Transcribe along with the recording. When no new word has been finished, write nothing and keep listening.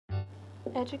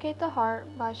Educate the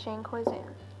Heart by Shane Koizan.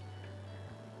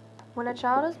 When a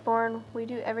child is born, we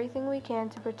do everything we can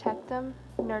to protect them,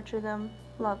 nurture them,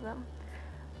 love them.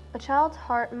 A child's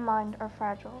heart and mind are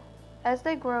fragile. As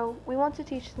they grow, we want to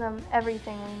teach them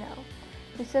everything we know.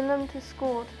 We send them to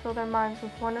school to fill their minds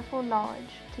with wonderful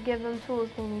knowledge, to give them tools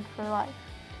they need for life.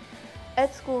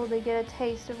 At school, they get a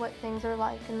taste of what things are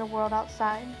like in the world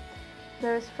outside.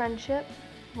 There is friendship,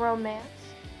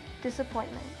 romance,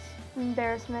 disappointments,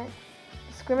 embarrassment,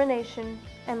 discrimination,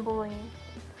 and bullying.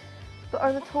 But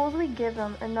are the tools we give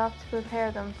them enough to prepare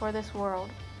them for this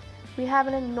world? We have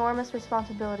an enormous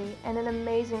responsibility and an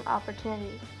amazing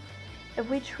opportunity. If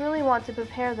we truly want to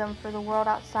prepare them for the world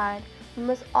outside, we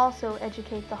must also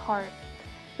educate the heart.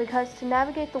 Because to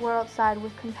navigate the world outside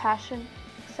with compassion,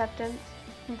 acceptance,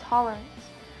 and tolerance,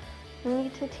 we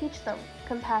need to teach them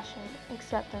compassion,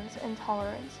 acceptance, and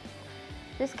tolerance.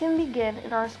 This can begin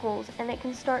in our schools, and it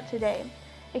can start today.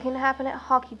 It can happen at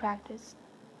hockey practice,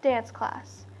 dance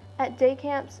class, at day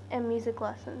camps, and music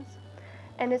lessons.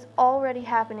 And it's already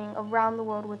happening around the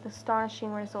world with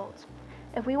astonishing results.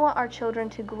 If we want our children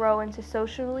to grow into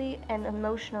socially and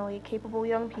emotionally capable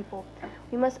young people,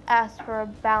 we must ask for a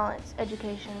balanced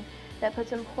education that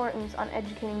puts importance on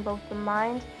educating both the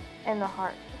mind and the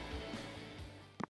heart.